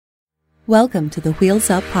Welcome to the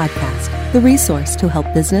Wheels Up Podcast, the resource to help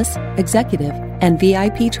business, executive, and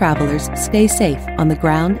VIP travelers stay safe on the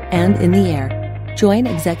ground and in the air. Join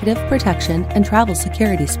Executive Protection and Travel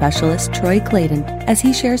Security Specialist Troy Clayton as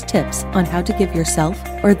he shares tips on how to give yourself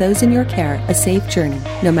or those in your care a safe journey,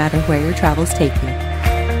 no matter where your travels take you.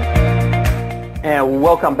 And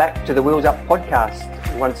welcome back to the Wheels Up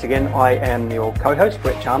Podcast. Once again, I am your co-host,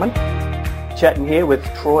 Brett Charman, chatting here with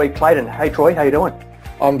Troy Clayton. Hey Troy, how you doing?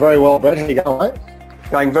 I'm very well, Brett. How you going, mate?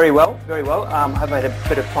 Going very well, very well. I've had a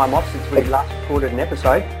bit of time off since we last recorded an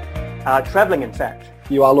episode. Travelling, in fact.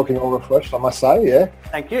 You are looking all refreshed, I must say, yeah.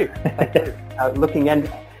 Thank you. Thank you. Looking, and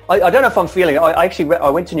I don't know if I'm feeling it. I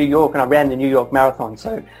went to New York and I ran the New York Marathon,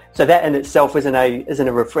 so that in itself isn't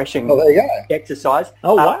a refreshing there you go. exercise.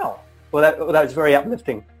 Oh, wow. That was very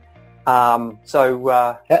uplifting. How'd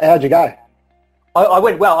you go? I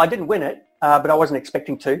went well. I didn't win it, but I wasn't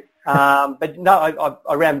expecting to. But no,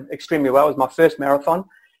 I ran extremely well. It was my first marathon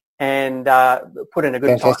and put in a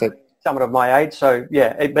good time. Someone of my age. So,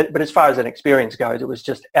 yeah, but as far as an experience goes, it was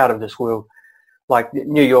just out of this world. Like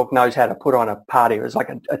New York knows how to put on a party. It was like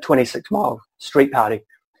a 26-mile street party.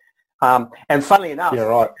 And funnily enough, yeah,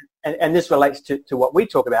 right. and this relates to what we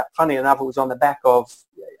talk about, funnily enough, it was on the back of,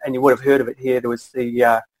 and you would have heard of it here, there was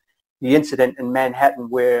the incident in Manhattan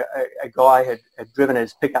where a guy had driven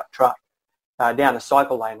his pickup truck down a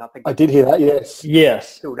cycle lane. I did hear that. Yes.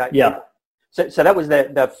 Yes. Yeah. So that was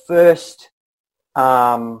the first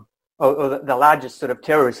or the largest sort of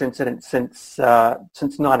terrorist incident since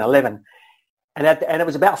 9/11, and it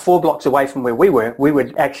was about 4 blocks away from where we were. We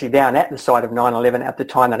were actually down at the site of 9/11 at the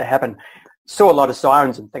time that it happened. Saw a lot of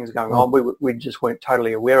sirens and things going on. We just weren't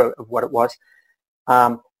totally aware of what it was.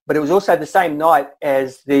 But it was also the same night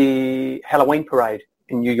as the Halloween parade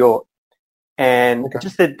in New York. And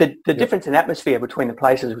just the difference in atmosphere between the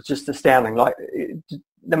places was just astounding. Like,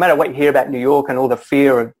 no matter what you hear about New York and all the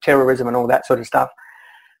fear of terrorism and all that sort of stuff,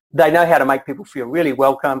 they know how to make people feel really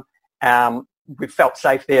welcome. We felt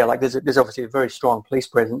safe there. Like, there's obviously a very strong police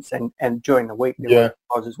presence, and during the week there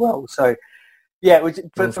was as well. So, yeah, it was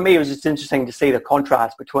for me. It was just interesting to see the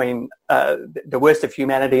contrast between the worst of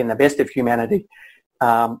humanity and the best of humanity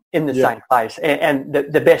in the same place, and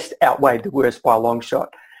the best outweighed the worst by a long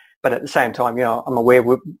shot. But at the same time, I'm aware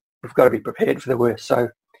we've got to be prepared for the worst. So,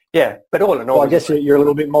 yeah. But all in all, I guess you're a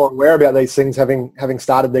little bit more aware about these things, having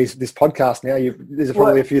started this podcast now. There's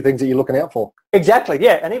probably a few things that you're looking out for. Exactly,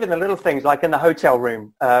 yeah. And even the little things like in the hotel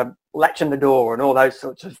room, latching the door and all those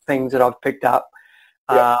sorts of things that I've picked up.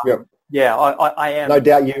 Yeah, I am. No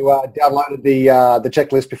doubt you downloaded the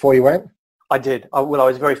checklist before you went. I did. I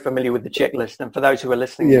was very familiar with the checklist. And for those who are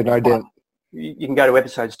listening, yeah, no doubt. You can go to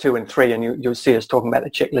episodes 2 and 3 and you'll see us talking about the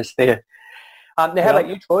checklist there. Now, how about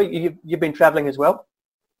you, Troy? You've been travelling as well?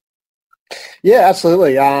 Yeah,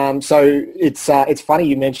 absolutely. So it's funny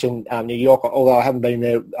you mentioned New York, although I haven't been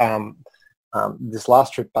there this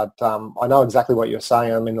last trip, but I know exactly what you're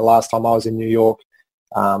saying. I mean, the last time I was in New York,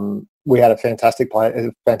 we had a fantastic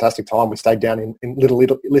time. We stayed down in Little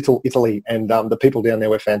Italy, and the people down there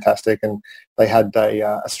were fantastic, and they had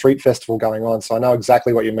a street festival going on. So I know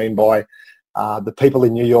exactly what you mean by the people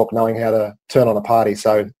in New York knowing how to turn on a party.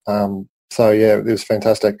 So yeah, it was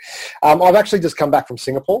fantastic. I've actually just come back from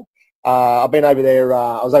Singapore. I've been over there.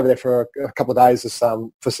 I was over there for a couple of days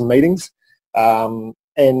for some meetings, and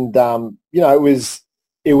it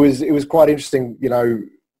was quite interesting.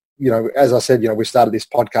 As I said, we started this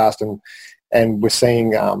podcast and we're seeing,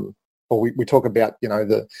 we talk about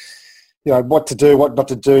what to do, what not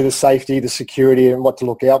to do, the safety, the security, and what to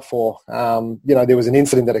look out for. There was an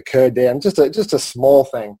incident that occurred there, and just a small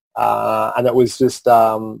thing, and it was just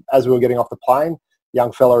as we were getting off the plane, a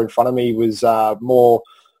young fella in front of me was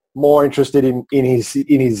more interested in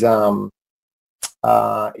his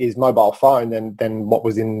mobile phone than what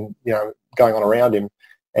was going on around him.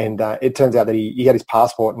 And it turns out that he had his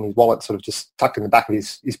passport and his wallet sort of just tucked in the back of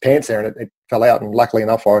his pants there, and it fell out. And luckily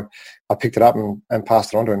enough, I picked it up and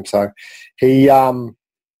passed it on to him. So he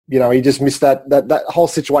just missed that whole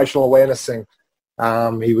situational awareness thing.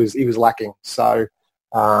 He was lacking. So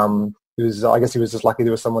I guess he was just lucky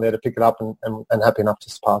there was someone there to pick it up and happy enough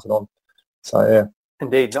just to pass it on. So yeah,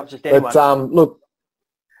 indeed, not just anyone. But look,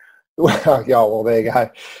 well, there you go.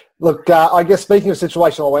 Look, I guess speaking of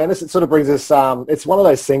situational awareness, it sort of brings us, it's one of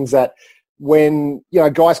those things that when,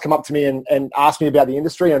 guys come up to me and ask me about the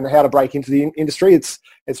industry and how to break into the industry, it's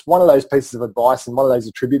one of those pieces of advice and one of those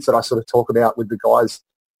attributes that I sort of talk about with the guys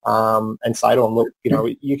and say to them, look,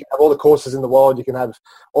 you can have all the courses in the world, you can have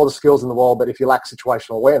all the skills in the world, but if you lack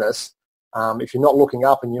situational awareness, if you're not looking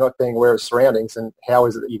up and you're not being aware of surroundings, then how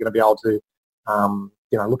is it that you're going to be able to,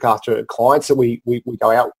 look after clients that we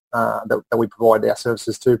go out that we provide our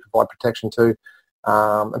services to, provide protection to,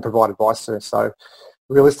 and provide advice to. So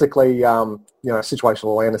realistically,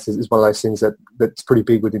 situational awareness is one of those things that's pretty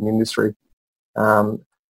big within the industry. And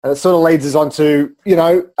it sort of leads us on to,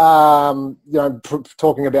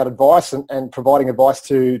 talking about advice and providing advice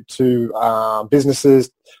to businesses,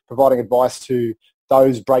 providing advice to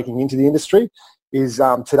those breaking into the industry.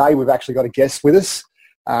 Today we've actually got a guest with us,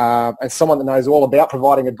 and someone that knows all about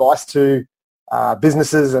providing advice to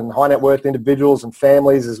businesses and high net worth individuals and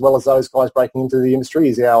families, as well as those guys breaking into the industry,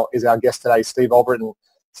 is our guest today, Steve Albritton.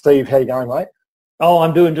 Steve, how you going, mate? Oh,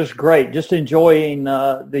 I'm doing just great. Just enjoying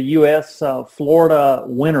the U.S. Florida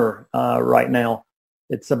winter right now.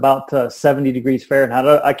 It's about 70 degrees Fahrenheit.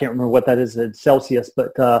 I can't remember what that is in Celsius,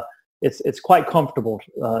 but it's quite comfortable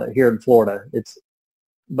here in Florida.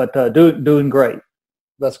 Doing great.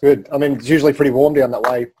 That's good. I mean, it's usually pretty warm down that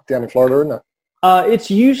way, down in Florida, isn't it?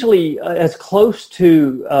 It's usually as close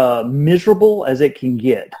to miserable as it can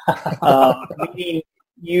get. Meaning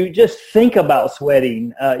you just think about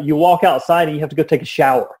sweating. You walk outside and you have to go take a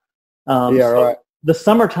shower. Right. The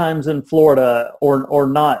summer times in Florida or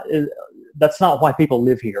not, that's not why people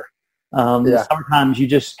live here. The summer times you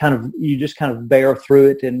just kind of bear through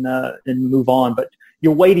it and move on. But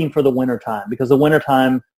you're waiting for the winter time, because the winter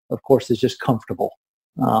time, of course, is just comfortable.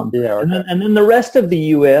 And then the rest of the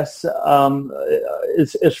U.S.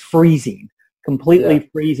 Is freezing, completely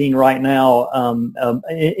freezing right now,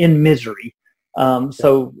 in misery.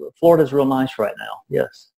 So Florida's real nice right now.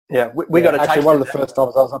 Yes. Yeah, we got a taste. Actually, one of the first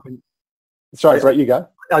times I was up in. Sorry, Brett, you go.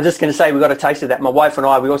 I was just going to say we got a taste of that. My wife and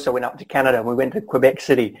I, we also went up to Canada and we went to Quebec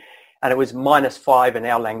City, and it was -5 in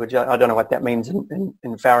our language. I don't know what that means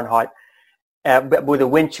in Fahrenheit, but with a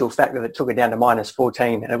wind chill factor that took it down to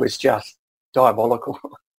 -14, and it was just diabolical.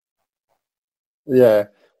 Yeah.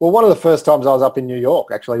 Well, one of the first times I was up in New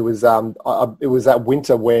York actually was it was that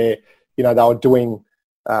winter where they were doing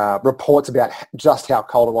reports about just how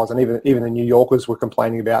cold it was, and even the New Yorkers were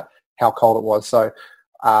complaining about how cold it was. So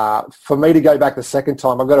for me to go back the second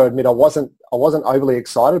time, I've got to admit I wasn't overly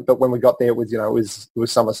excited, but when we got there, it was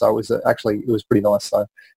summer, so it was pretty nice. So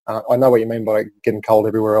I know what you mean by getting cold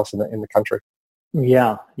everywhere else in the country.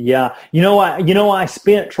 Yeah. I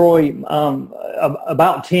spent, Troy,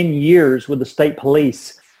 about 10 years with the state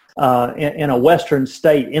police in a western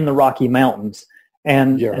state in the Rocky Mountains,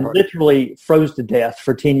 and literally froze to death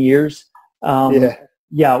for 10 years.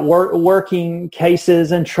 Working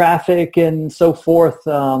cases and traffic and so forth.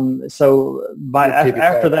 After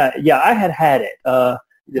that, I had it.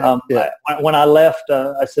 When I left,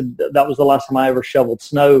 I said that was the last time I ever shoveled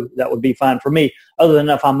snow. That would be fine for me, other than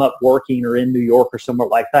if I'm up working or in New York or somewhere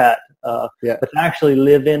like that. But to actually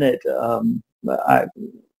live in it, I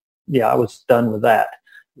was done with that.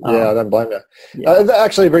 I don't blame you. That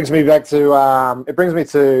actually brings me back to. How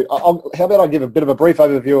about I give a bit of a brief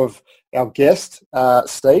overview of our guest,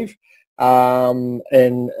 Steve, and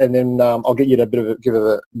then I'll get you to give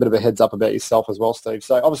a bit of a heads up about yourself as well, Steve.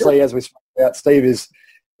 So obviously, as we spoke about, Steve is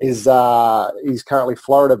he's currently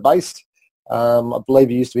Florida based. I believe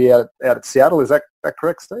he used to be out at Seattle. Is that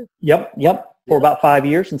correct, Steve? Yep. For about 5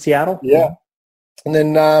 years in Seattle. Yeah. And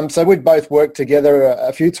then, so we've both worked together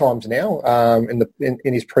a few times now.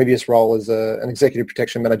 In his previous role as an executive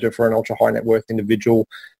protection manager for an ultra high net worth individual,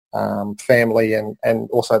 family, and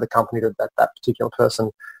also the company that particular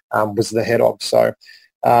person was the head of. So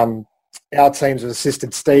our teams have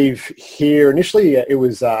assisted Steve here initially. It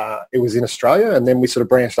was in Australia, and then we sort of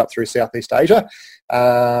branched up through Southeast Asia,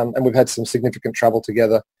 and we've had some significant travel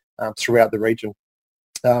together throughout the region.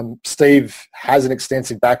 Steve has an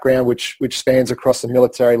extensive background which spans across the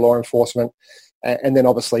military, law enforcement, and then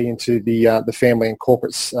obviously into the family and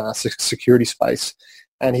corporate security space.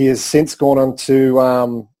 And he has since gone on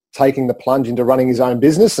to taking the plunge into running his own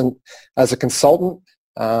business, and as a consultant,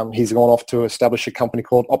 he's gone off to establish a company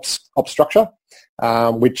called Opstructure,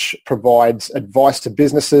 which provides advice to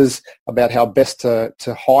businesses about how best to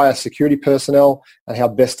hire security personnel and how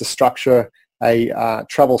best to structure a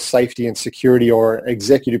travel safety and security or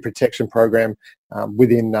executive protection program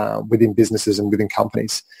within businesses and within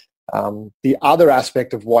companies. The other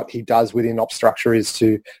aspect of what he does within Opstructure is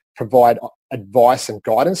to provide advice and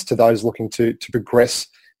guidance to those looking to progress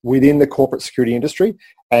within the corporate security industry,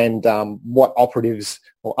 and what operatives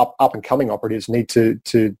or up and coming operatives need to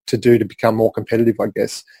do to become more competitive, I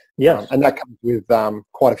guess. Yeah, and that comes with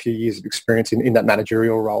quite a few years of experience in that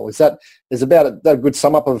managerial role. Is about a good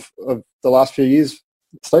sum up of the last few years,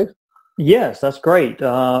 Steve? Yes, that's great.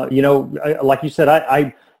 Like you said,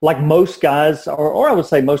 I like most guys, or I would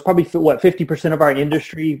say most, probably 50% of our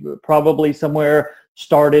industry, probably somewhere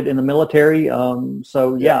started in the military.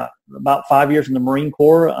 About 5 years in the Marine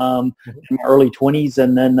Corps, in my early 20s,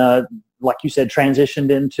 and then, like you said, transitioned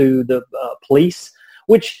into the police,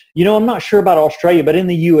 which, I'm not sure about Australia, but in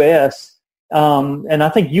the U.S., and I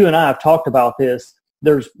think you and I have talked about this,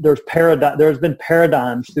 there's been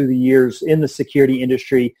paradigms through the years in the security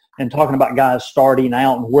industry, and talking about guys starting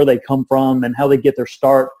out and where they come from and how they get their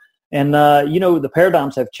start. And, the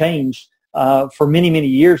paradigms have changed. For many, many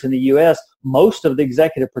years in the U.S., most of the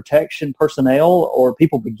executive protection personnel or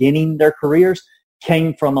people beginning their careers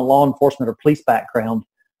came from a law enforcement or police background.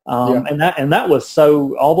 And that was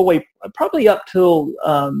so all the way probably up till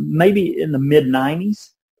maybe in the mid-90s.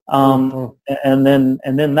 And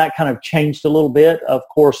then that kind of changed a little bit. Of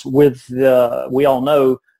course, with we all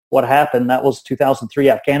know what happened. That was 2003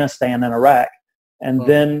 Afghanistan and Iraq. And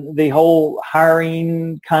then the whole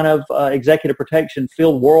hiring kind of executive protection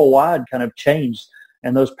field worldwide kind of changed.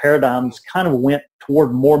 And those paradigms kind of went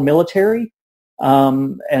toward more military.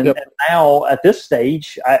 And now at this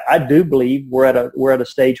stage, I do believe we're at a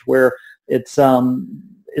stage where it's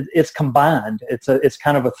combined. It's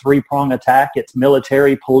kind of a three-prong attack. It's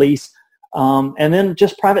military, police, and then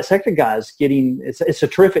just private sector guys it's a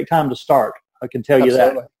terrific time to start. I can tell you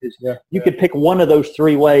that. You could pick one of those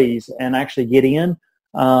three ways and actually get in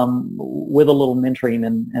with a little mentoring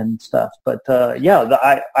and stuff. But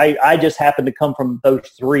I just happened to come from those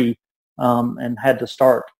three and had to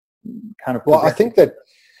start kind of. Well, I think that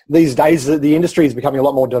these days the industry is becoming a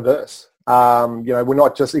lot more diverse. We're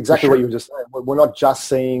not just exactly what you were just saying. We're not just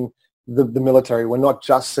seeing the military. We're not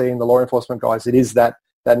just seeing the law enforcement guys. It is that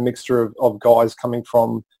mixture of guys coming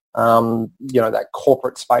from that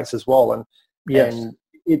corporate space as well. And and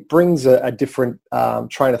it brings a different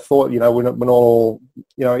train of thought. We're not all.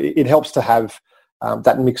 It helps to have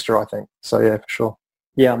that mixture, I think. So yeah, for sure.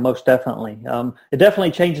 Yeah, most definitely. It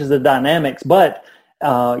definitely changes the dynamics, but.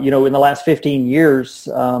 In the last 15 years,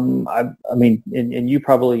 I mean, and you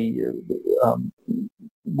probably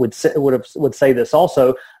would say this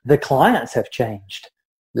also. The clients have changed.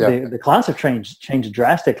 Yeah. The clients have changed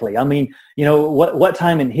drastically. I mean, what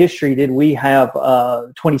time in history did we have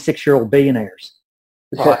 26-year-old billionaires?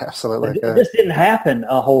 Yeah, absolutely. This didn't happen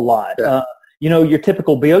a whole lot. Yeah. Your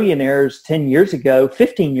typical billionaires 10 years ago,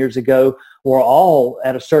 15 years ago, were all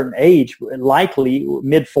at a certain age, likely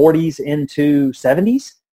mid-40s into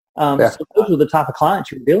 70s. So those were the type of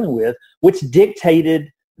clients you're dealing with, which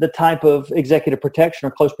dictated the type of executive protection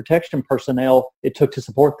or close protection personnel it took to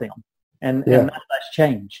support them. And that's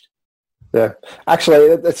changed. Yeah.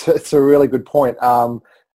 Actually, it's a really good point. A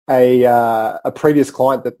previous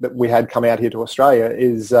client that we had come out here to Australia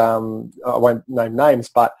is, I won't name names,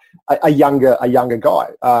 but a younger guy,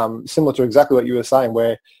 similar to exactly what you were saying,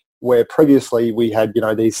 where previously we had,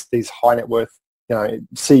 these high net worth,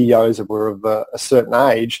 CEOs that were of a certain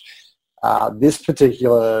age. This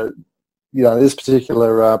particular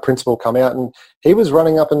principal come out, and he was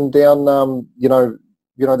running up and down,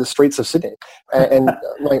 the streets of Sydney, and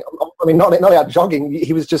I mean, not out jogging.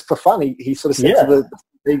 He was just for fun. He sort of said to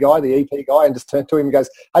the EP guy, and just turned to him and goes,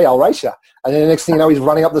 "Hey, I'll race you." And then the next thing you know, he's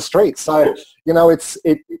running up the street. So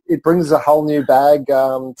it brings a whole new bag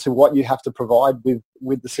to what you have to provide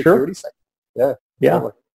with the security sector.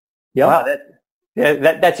 Wow,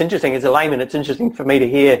 that's interesting. As a layman, it's interesting for me to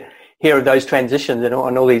hear of those transitions and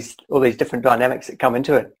all these different dynamics that come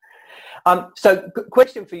into it. So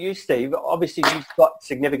question for you, Steve. Obviously, you've got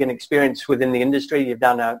significant experience within the industry. You've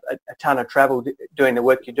done a ton of travel doing the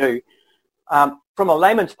work you do. From a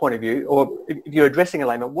layman's point of view, or if you're addressing a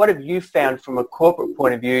layman, what have you found from a corporate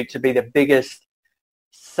point of view to be the biggest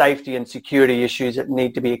safety and security issues that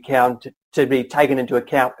need to be taken into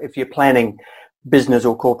account if you're planning business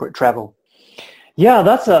or corporate travel? Yeah,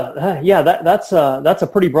 that's a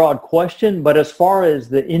pretty broad question. But as far as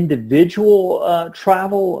the individual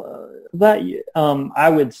travel, I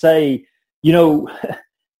would say,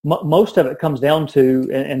 most of it comes down to,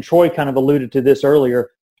 and Troy kind of alluded to this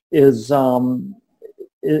earlier, is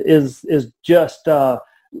just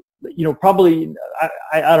probably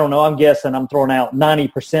I don't know. I'm guessing, I'm throwing out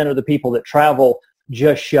 90% of the people that travel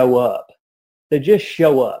just show up. They just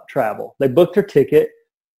show up, travel. They book their ticket.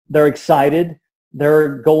 They're excited.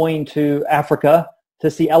 They're going to Africa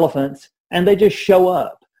to see elephants, and they just show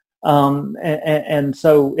up. And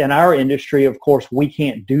so in our industry, of course, we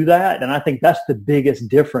can't do that. And I think that's the biggest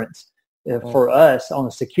difference for us on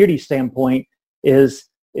a security standpoint is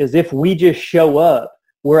if we just show up,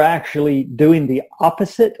 we're actually doing the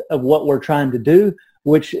opposite of what we're trying to do,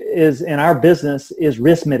 which is in our business is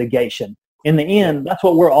risk mitigation. In the end, that's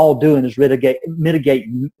what we're all doing is mitigate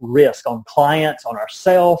risk on clients, on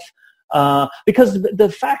ourselves, Because the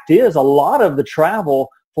fact is, a lot of the travel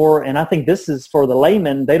and I think this is for the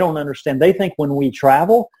layman, they don't understand. They think when we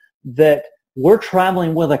travel that we're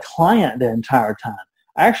traveling with a client the entire time.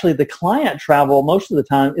 Actually, the client travel most of the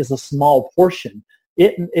time is a small portion.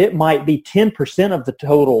 It might be 10% of the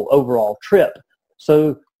total overall trip.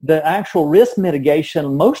 So the actual risk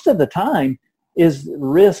mitigation most of the time is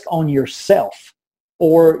risk on yourself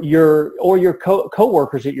or your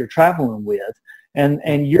coworkers that you're traveling with.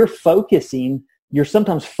 And you're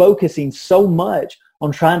sometimes focusing so much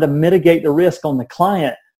on trying to mitigate the risk on the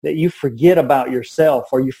client that you forget about yourself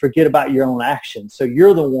or you forget about your own actions. So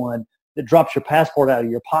you're the one that drops your passport out of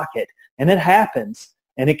your pocket. And it happens.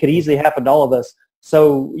 And it could easily happen to all of us.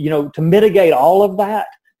 So, to mitigate all of that,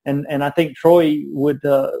 and I think Troy would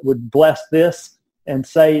bless this and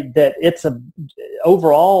say that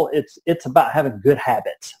overall it's about having good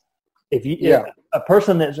habits. If a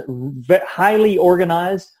person that's highly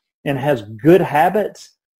organized and has good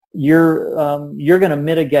habits, you're going to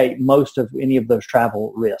mitigate most of any of those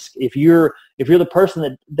travel risks. If you're the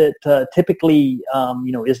person that typically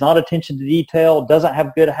is not attention to detail, doesn't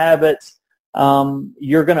have good habits,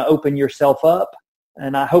 you're going to open yourself up.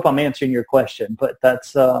 And I hope I'm answering your question, but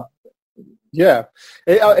that's yeah.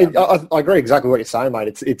 I agree exactly what you're saying,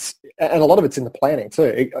 mate. It's and a lot of it's in the planning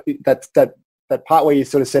too. That part where you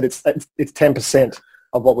sort of said it's 10%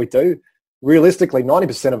 of what we do. Realistically,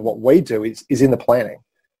 90% of what we do is in the planning.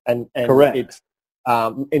 And correct. It's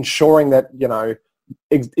ensuring that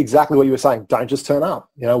exactly what you were saying. Don't just turn up.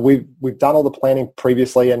 We've done all the planning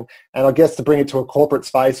previously, and I guess to bring it to a corporate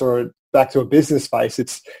space or back to a business space,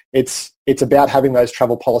 it's about having those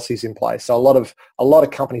travel policies in place. So a lot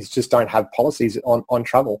of companies just don't have policies on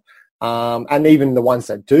travel, and even the ones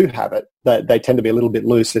that do have it, they tend to be a little bit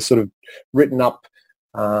loose. They're sort of written up.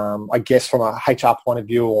 I guess from a HR point of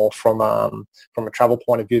view or from a travel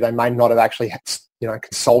point of view, they may not have actually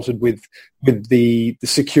consulted with the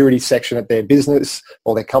security section at their business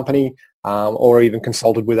or their company, or even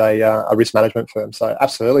consulted with a risk management firm. So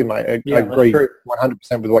absolutely, mate, I agree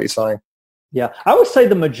 100% with what you're saying. Yeah, I would say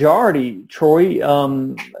the majority, Troy,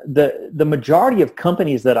 the majority of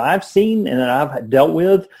companies that I've seen and that I've dealt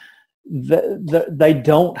with, they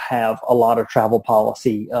don't have a lot of travel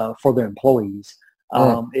policy for their employees.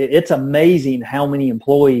 It's amazing how many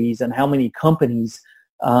employees and how many companies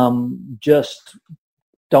just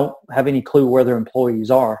don't have any clue where their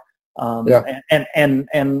employees are, and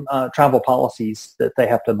travel policies that they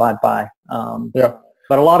have to abide by.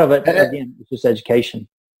 But a lot of it, again, is just education.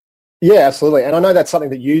 Yeah, absolutely. And I know that's something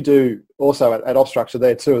that you do also at Opstructure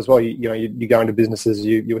there too as well. You go into businesses,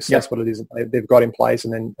 you assess what it is they've got in place,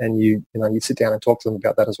 and then you sit down and talk to them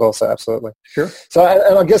about that as well. So absolutely. Sure. So,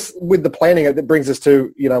 and I guess with the planning, it brings us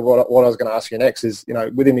to, what I was going to ask you next is,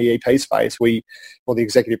 within the EP space, or the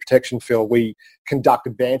executive protection field, we conduct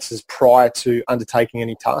advances prior to undertaking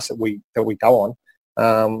any tasks that we go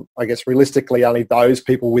on. I guess realistically, only those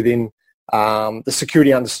people within the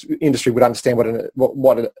security industry would understand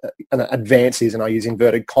what an advance is, and I use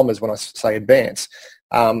inverted commas when I say advance.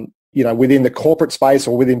 Within the corporate space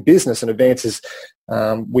or within business, an advance is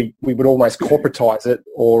we would almost corporatize it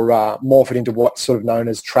or morph it into what's sort of known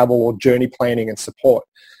as travel or journey planning and support.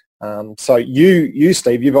 So you,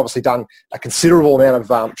 Steve, you've obviously done a considerable amount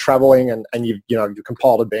of traveling, and you've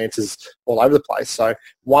compiled advances all over the place. So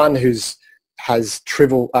one has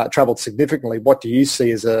traveled significantly, what do you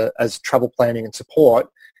see as travel planning and support,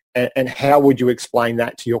 and how would you explain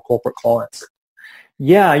that to your corporate clients?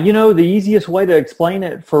 Yeah, the easiest way to explain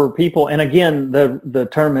it for people, and again, the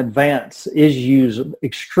term advance is used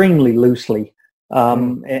extremely loosely,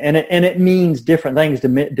 and it means different things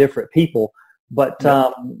to different people. But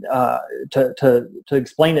to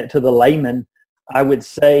explain it to the layman, I would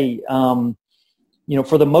say, for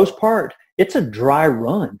the most part, it's a dry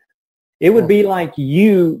run. It would be like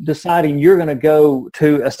you deciding you're going to go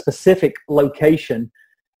to a specific location,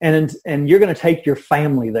 and you're going to take your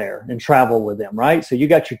family there and travel with them, right? So you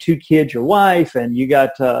got your 2 kids, your wife, and you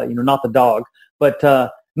got not the dog, but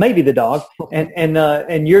maybe the dog,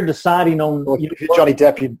 and you're deciding on. Well, Johnny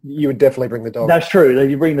Depp, you would definitely bring the dog. That's true.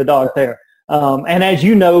 You bring the dog there, and as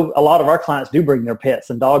you know, a lot of our clients do bring their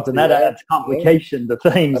pets and dogs, and that adds complication to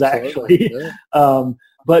things. Absolutely. Actually. Yeah.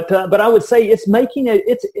 But I would say it's making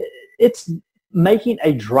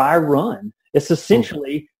a dry run. It's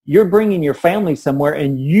essentially you're bringing your family somewhere,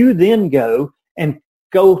 and you then go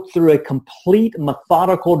through a complete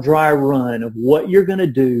methodical dry run of what you're going to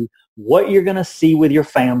do, what you're going to see with your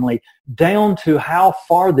family, down to how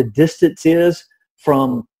far the distance is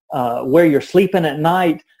from where you're sleeping at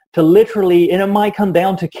night to literally, and it might come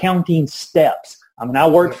down to counting steps. I mean, I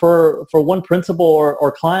worked for one principal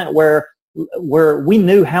or client where we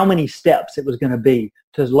knew how many steps it was going to be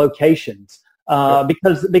to locations.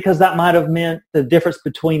 Because that might have meant the difference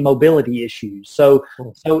between mobility issues. So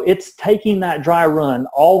it's taking that dry run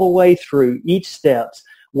all the way through each steps,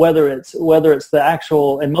 whether it's the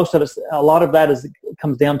actual, and most of us, a lot of that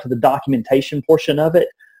comes down to the documentation portion of it.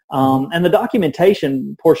 And the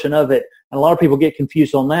documentation portion of it, and a lot of people get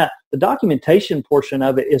confused on that. The documentation portion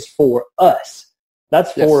of it is for us.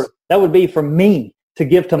 That would be for me to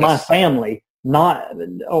give to my family, not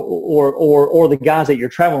or the guys that you're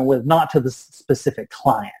traveling with, not to the specific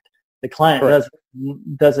client. The client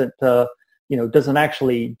doesn't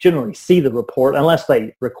actually generally see the report unless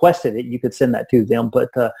they requested it. You could send that to them, but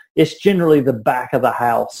it's generally the back of the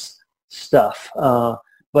house stuff.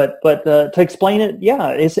 But to explain it,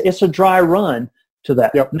 it's a dry run to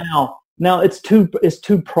that. Yep. Now it's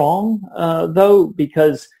two prong though,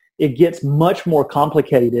 because it gets much more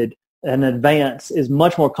complicated. An advance is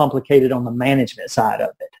much more complicated on the management side of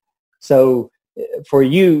it. So for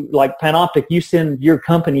you, like Panoptic, you send your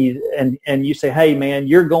company and you say, hey, man,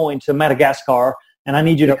 you're going to Madagascar, and I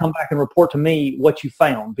need you to come back and report to me what you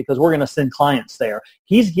found, because we're going to send clients there.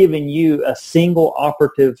 He's giving you a single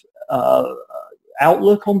operative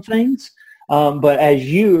outlook on things. But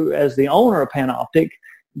as the owner of Panoptic,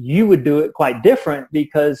 you would do it quite different,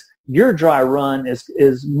 because your dry run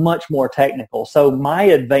is much more technical. So my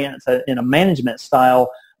advance in a management style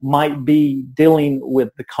might be dealing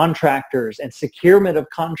with the contractors and securement of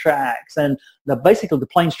contracts and basically the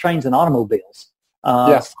planes, trains, and automobiles.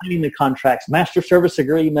 Signing the contracts, master service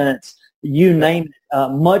agreements, you name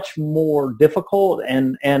it, much more difficult.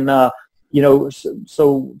 And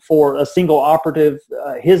so for a single operative,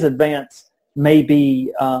 his advance may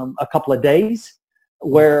be a couple of days,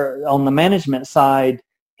 where on the management side,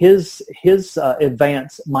 his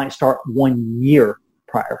advance might start 1 year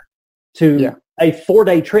prior to a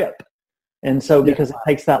 4-day trip. And so because it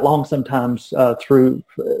takes that long sometimes through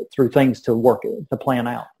things to plan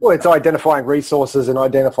out. Well, it's identifying resources and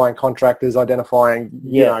identifying contractors, identifying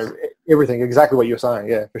everything, exactly what you're saying.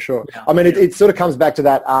 Yeah, for sure. Yeah. I mean, it sort of comes back to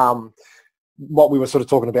that, what we were sort of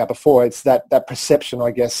talking about before. It's that perception, I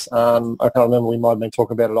guess. I can't remember, we might have been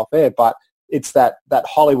talking about it off air, but it's that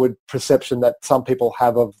Hollywood perception that some people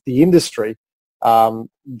have of the industry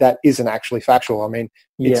that isn't actually factual. I mean,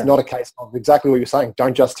 it's not a case of exactly what you're saying.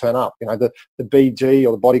 Don't just turn up. You know, the BG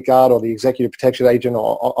or the bodyguard or the executive protection agent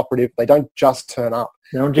or operative, they don't just turn up.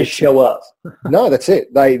 They don't just show up. No, that's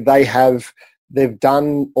it. They've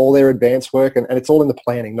done all their advanced work, and it's all in the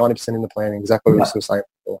planning, 90% in the planning, exactly what you were saying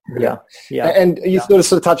before. Yeah. And you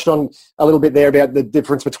sort of touched on a little bit there about the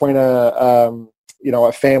difference between a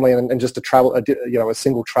family and just a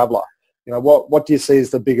single traveler. You know, what do you see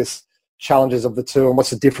as the biggest challenges of the two, and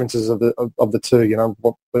what's the differences of the two? You know,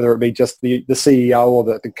 whether it be just the CEO or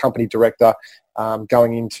the company director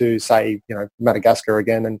going into, say, Madagascar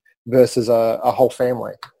again, and versus a whole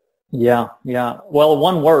family. Yeah. Well,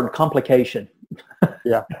 one word: complication.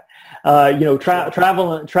 Yeah.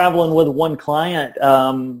 Traveling with one client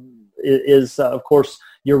is of course,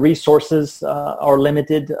 your resources are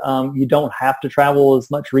limited. You don't have to travel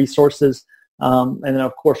as much resources. And then,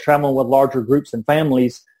 of course, traveling with larger groups and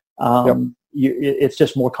families, it's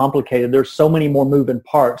just more complicated. There's so many more moving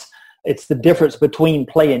parts. It's the difference between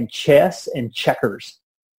playing chess and checkers.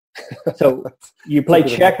 So you play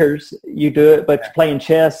checkers, you do it, but playing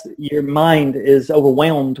chess, your mind is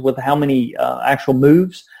overwhelmed with how many actual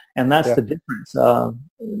moves, and that's the difference.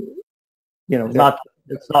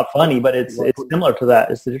 It's not funny, but it's similar to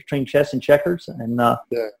that. It's the difference between chess and checkers, and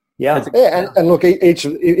and look,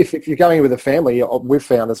 if you're going with a family, we've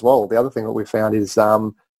found as well. The other thing that we've found is,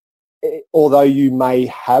 although you may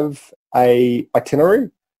have a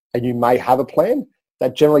itinerary and you may have a plan,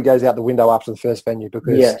 that generally goes out the window after the first venue,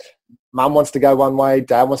 because mum wants to go one way,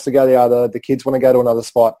 dad wants to go the other, the kids want to go to another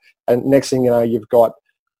spot, and next thing you know,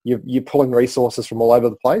 you're pulling resources from all over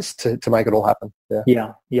the place to make it all happen.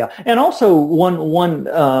 Yeah. And also one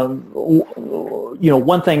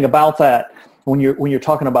thing about that, when you're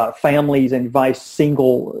talking about families and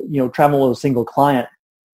traveling with a single client,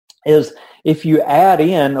 is if you add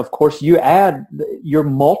in, of course, you're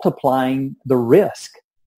multiplying the risk.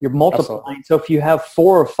 You're multiplying. Absolutely. So if you have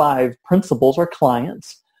 4 or 5 principals or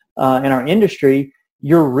clients in our industry,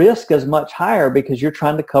 your risk is much higher, because you're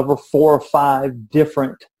trying to cover 4 or 5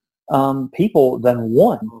 different people than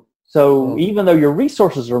one. So even though your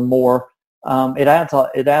resources are more, it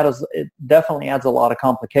definitely adds a lot of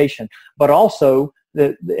complication. But also,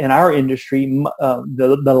 in our industry,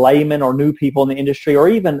 the layman or new people in the industry, or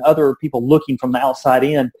even other people looking from the outside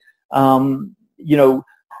in,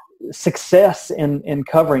 success in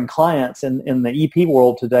covering clients in the EP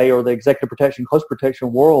world today, or the executive protection, close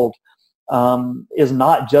protection world, is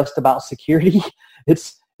not just about security.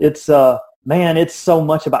 It's so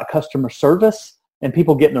much about customer service and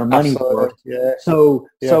people getting their money worth. Yeah. So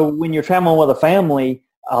when you're traveling with a family,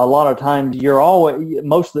 a lot of times a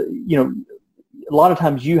lot of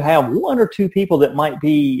times you have one or two people that might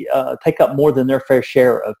be take up more than their fair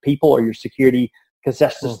share of people or your security, because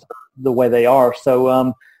that's just the way they are.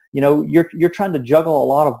 So you're trying to juggle a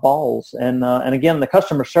lot of balls, and again, the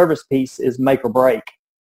customer service piece is make or break.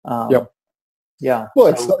 Yep. Yeah.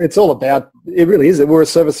 Well, it's all about, it really is. We're a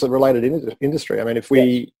service-related industry. I mean,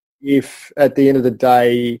 if at the end of the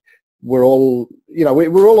day we're all,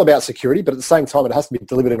 we're all about security, but at the same time, it has to be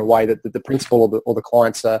delivered in a way that the principal or the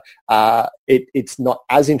clients it's not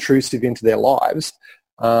as intrusive into their lives,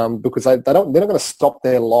 because they're not going to stop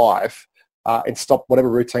their life and stop whatever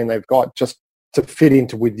routine they've got just to fit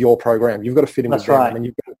into with your program. You've got to fit in with them, and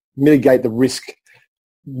you've got to mitigate the risk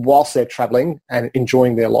whilst they're traveling and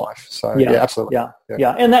enjoying their life. So yeah absolutely.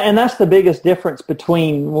 Yeah. And that's the biggest difference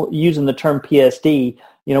between using the term PSD,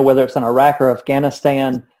 whether it's in Iraq or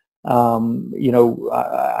Afghanistan.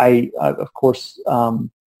 I of course,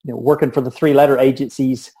 working for the 3-letter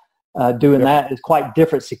agencies, doing that is quite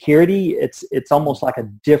different security. It's almost like a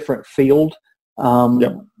different field,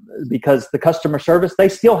 because the customer service, they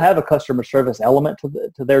still have a customer service element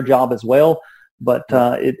to their job as well. But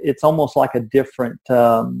it's almost like a different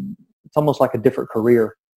career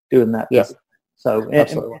doing that. Yeah. So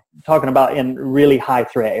and talking about in really high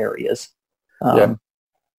threat areas. So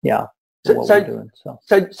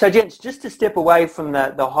gents, just to step away from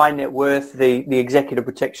the high net worth, the executive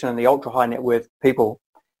protection, and the ultra high net worth people.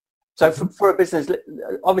 So for a business,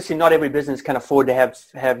 obviously not every business can afford to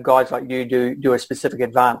have guys like you do a specific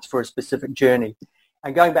advance for a specific journey.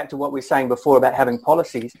 And going back to what we were saying before about having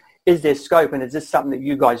policies, is there scope, and is this something that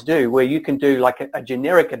you guys do, where you can do like a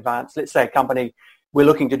generic advance? Let's say a company, we're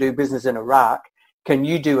looking to do business in Iraq. Can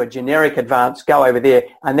you do a generic advance, go over there,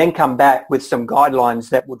 and then come back with some guidelines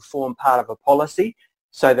that would form part of a policy,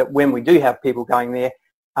 so that when we do have people going there,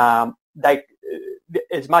 they,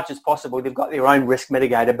 as much as possible, they've got their own risk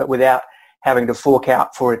mitigated, but without having to fork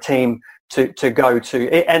out for a team to go to.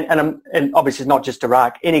 And obviously, it's not just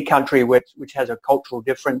Iraq. Any country which has a cultural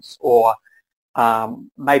difference, or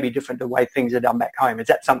maybe different the way things are done back home. Is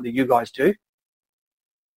that something that you guys do?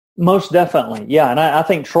 Most definitely, yeah, and I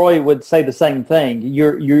think Troy would say the same thing.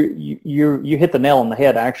 You hit the nail on the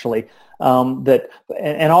head, actually.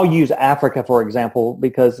 And I'll use Africa for example,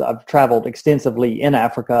 because I've traveled extensively in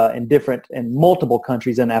Africa, in multiple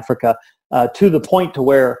countries in Africa, to the point to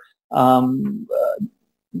where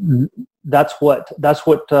that's what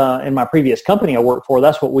in my previous company I worked for,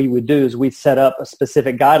 that's what we would do, is we'd set up a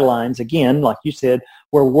specific guidelines, again, like you said,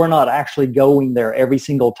 where we're not actually going there every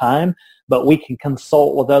single time, but we can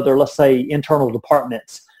consult with other, let's say, internal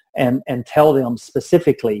departments and tell them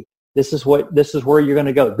specifically, this is where you're going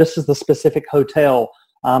to go. This is the specific hotel.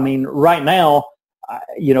 I mean, right now,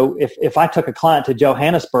 if I took a client to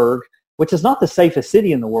Johannesburg, which is not the safest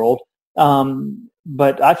city in the world,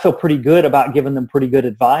 but I feel pretty good about giving them pretty good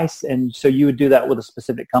advice. And so you would do that with a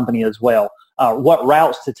specific company as well. What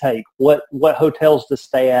routes to take, what hotels to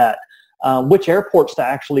stay at, which airports to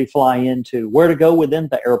actually fly into, where to go within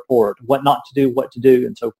the airport, what not to do, what to do,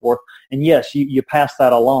 and so forth. And yes, you pass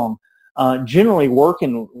that along. Generally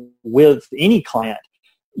working with any client,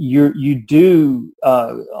 you do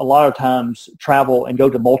a lot of times travel and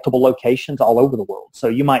go to multiple locations all over the world. So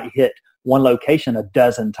you might hit one location a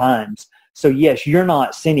dozen times. So yes, you're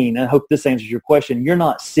not sending, and I hope this answers your question, you're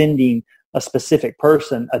not sending a specific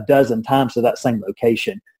person a dozen times to that same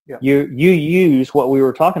location. Yeah. You use what we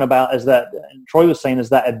were talking about, as that, and Troy was saying, is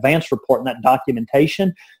that advanced report and that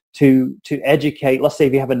documentation to educate. Let's say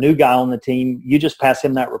if you have a new guy on the team, you just pass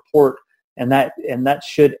him that report, and that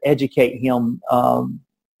should educate him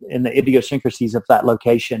in the idiosyncrasies of that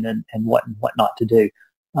location and what not to do.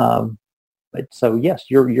 But so yes,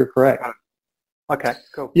 you're correct. Okay,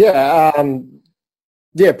 cool. Yeah,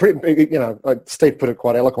 pretty. Steve put it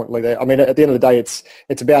quite eloquently there. I mean, at the end of the day, it's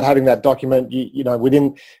about having that document.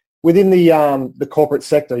 Within the corporate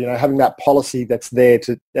sector, having that policy that's there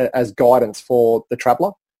as guidance for the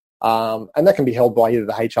traveller, and that can be held by either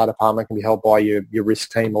the HR department, can be held by your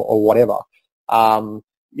risk team or whatever.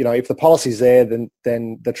 If the policy's there, then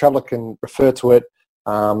the traveller can refer to it.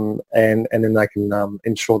 And then they can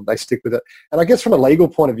ensure that they stick with it. And I guess from a legal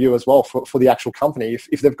point of view as well, for the actual company,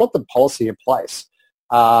 if they've got the policy in place,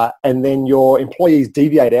 and then your employees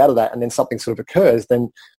deviate out of that, and then something sort of occurs,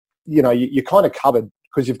 then you're kind of covered,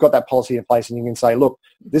 because you've got that policy in place, and you can say, look,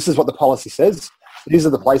 this is what the policy says. these are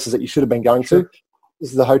the places that you should have been going to.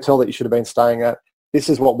 This is the hotel that you should have been staying at. This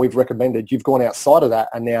is what we've recommended. You've gone outside of that,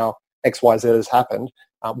 and now X, Y, Z has happened.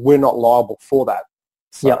 We're not liable for that.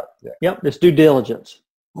 So, Yep. It's due diligence.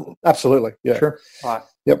 Absolutely. Yeah. Sure. Right.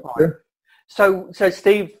 Yep. Right. Sure. So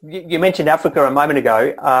Steve, you mentioned Africa a moment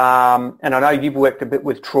ago, and I know you've worked a bit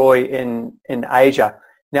with Troy in Asia.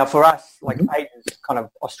 Now, for us, like Asia is kind of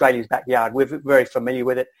Australia's backyard. We're very familiar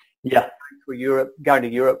with it. Yeah. Going to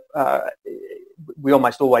Europe, we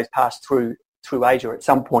almost always pass through Asia at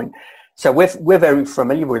some point. So we're very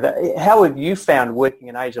familiar with it. How have you found working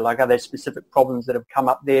in Asia? Like, are there specific problems that have come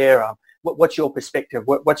up there? What's your perspective?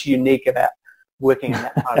 What's unique about working in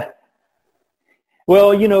that part of it?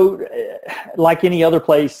 Well, like any other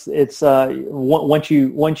place, it's once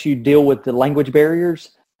you deal with the language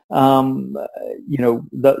barriers, those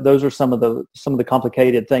are some of the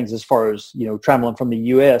complicated things as far as traveling from the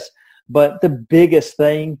U.S. But the biggest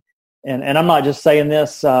thing, and I'm not just saying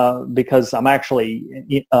this because I'm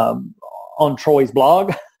actually on Troy's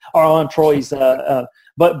blog or on Troy's, but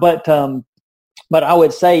I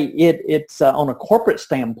would say it's on a corporate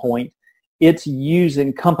standpoint, it's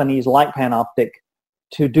using companies like Panoptic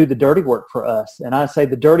to do the dirty work for us. And I say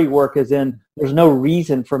the dirty work is there's no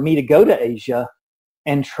reason for me to go to Asia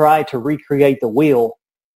and try to recreate the wheel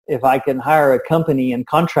if I can hire a company and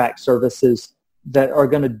contract services that are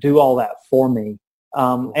going to do all that for me.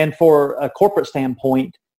 And for a corporate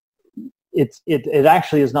standpoint, it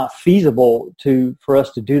actually is not feasible for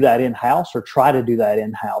us to do that in-house or try to do that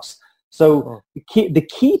in-house. So the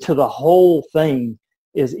key to the whole thing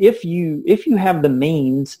is if you have the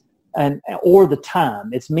means or the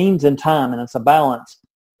time, it's means and time, and it's a balance,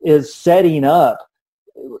 is setting up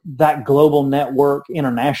that global network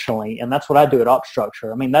internationally. And that's what I do at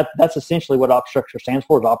OpStructure. I mean, that's essentially what OpStructure stands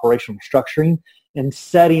for, is operational structuring, and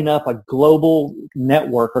setting up a global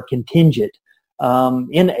network or contingent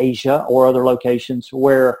in Asia or other locations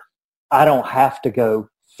where I don't have to go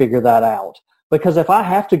figure that out. Because if I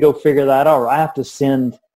have to go figure that out, or I have to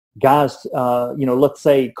send guys, let's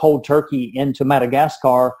say cold turkey into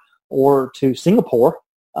Madagascar or to Singapore,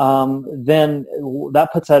 then that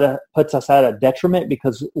puts us at a detriment,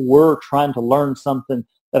 because we're trying to learn something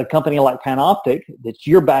that a company like Panoptic, that's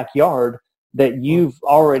your backyard, that you've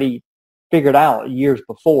already figured out years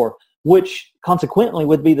before, which consequently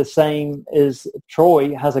would be the same as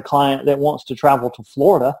Troy has a client that wants to travel to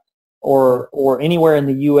Florida or anywhere in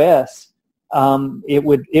the U.S. It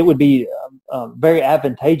would be very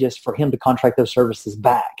advantageous for him to contract those services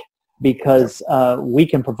back, because we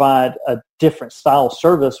can provide a different style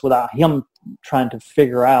service without him trying to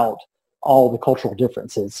figure out all the cultural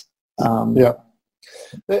differences. That's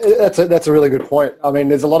a really good point. I mean,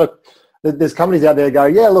 there's companies out there that go,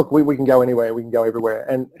 yeah, look, we can go anywhere, we can go everywhere.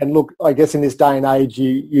 And look, I guess in this day and age,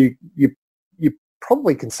 you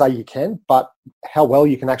probably can say you can, but how well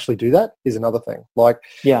you can actually do that is another thing. Like,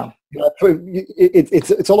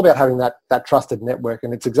 it's all about having that trusted network,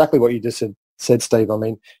 and it's exactly what you just said, Steve. I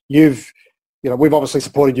mean, we've obviously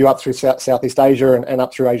supported you up through Southeast Asia and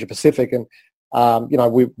up through Asia Pacific, and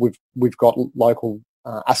we've got local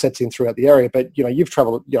assets in throughout the area. But you've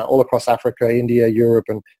travelled all across Africa, India, Europe,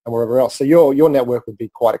 and wherever else. So your network would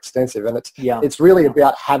be quite extensive, and it's really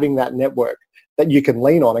about having that network that you can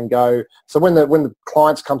lean on and go. So when the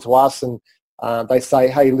clients come to us and they say,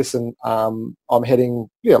 hey, listen, I'm heading,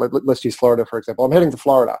 let's use Florida, for example. I'm heading to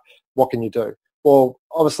Florida. What can you do? Well,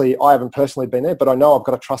 obviously, I haven't personally been there, but I know I've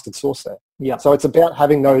got a trusted source there. Yeah. So it's about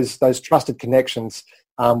having those trusted connections,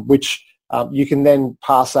 which you can then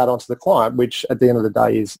pass that on to the client, which at the end of the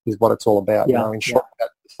day is what it's all about. Ensuring that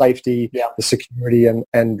the safety, the security,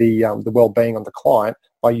 and the well-being of the client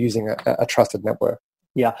by using a trusted network.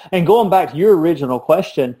 Yeah, and going back to your original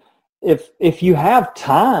question, if you have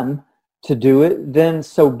time to do it, then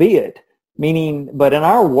so be it. But in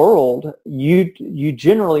our world, you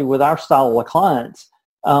generally, with our style of clients,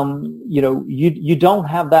 you don't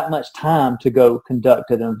have that much time to go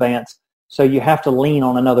conduct it in advance. So you have to lean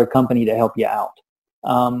on another company to help you out.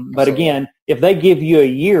 But again, if they give you a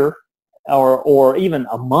year or even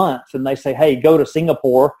a month, and they say, hey, go to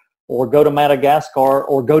Singapore or go to Madagascar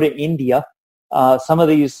or go to India, some of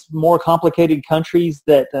these more complicated countries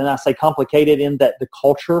and I say complicated in that the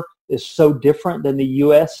culture is so different than the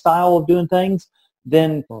U.S. style of doing things,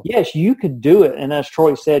 then yes, you could do it. And as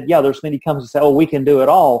Troy said, there's many companies that say, oh, we can do it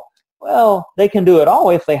all. Well, they can do it all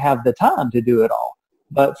if they have the time to do it all.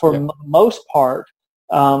 But for most part,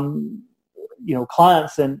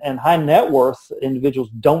 clients and high net worth individuals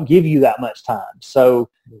don't give you that much time. So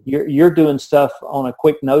you're doing stuff on a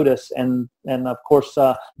quick notice, and of course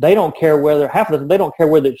they don't care whether half of them, they don't care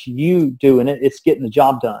whether it's you doing it. It's getting the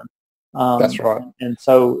job done. That's right. And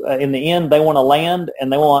so in the end, they want to land,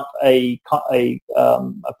 and they want a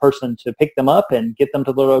person to pick them up and get them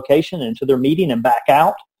to their location and to their meeting and back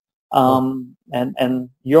out. And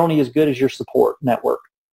you're only as good as your support network.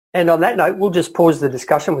 And on that note, we'll just pause the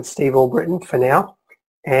discussion with Steve Albritton for now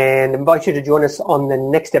and invite you to join us on the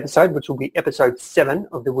next episode, which will be episode 7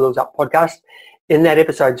 of the Wheels Up podcast. In that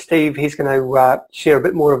episode, Steve, he's going to share a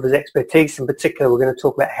bit more of his expertise. In particular, we're going to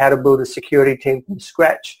talk about how to build a security team from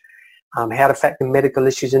scratch, how to factor medical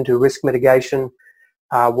issues into risk mitigation,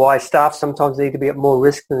 why staff sometimes need to be at more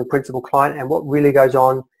risk than the principal client, and what really goes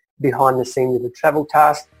on behind the scenes of a travel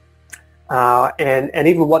task, and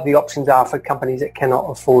even what the options are for companies that cannot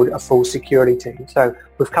afford a full security team. So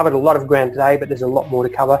we've covered a lot of ground today, but there's a lot more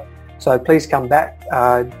to cover. So please come back,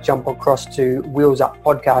 jump across to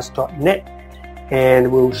wheelsuppodcast.net,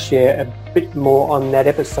 and we'll share a bit more on that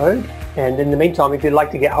episode. And in the meantime, if you'd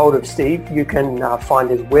like to get hold of Steve, you can find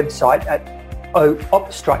his website at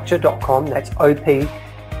opstructure.com. That's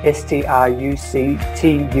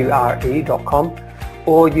opstructure.com.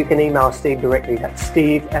 Or you can email Steve directly. That's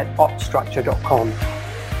steve@opstructure.com.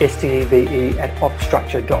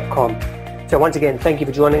 steve@opstructure.com. So once again, thank you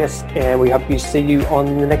for joining us, and we hope to see you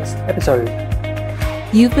on the next episode.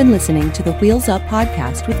 You've been listening to the Wheels Up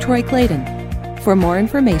podcast with Troy Clayton. For more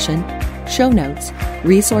information, show notes,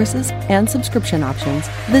 resources, and subscription options,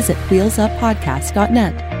 visit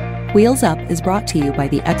wheelsuppodcast.net. Wheels Up is brought to you by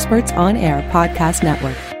the Experts on Air Podcast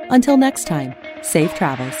Network. Until next time, safe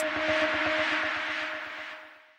travels.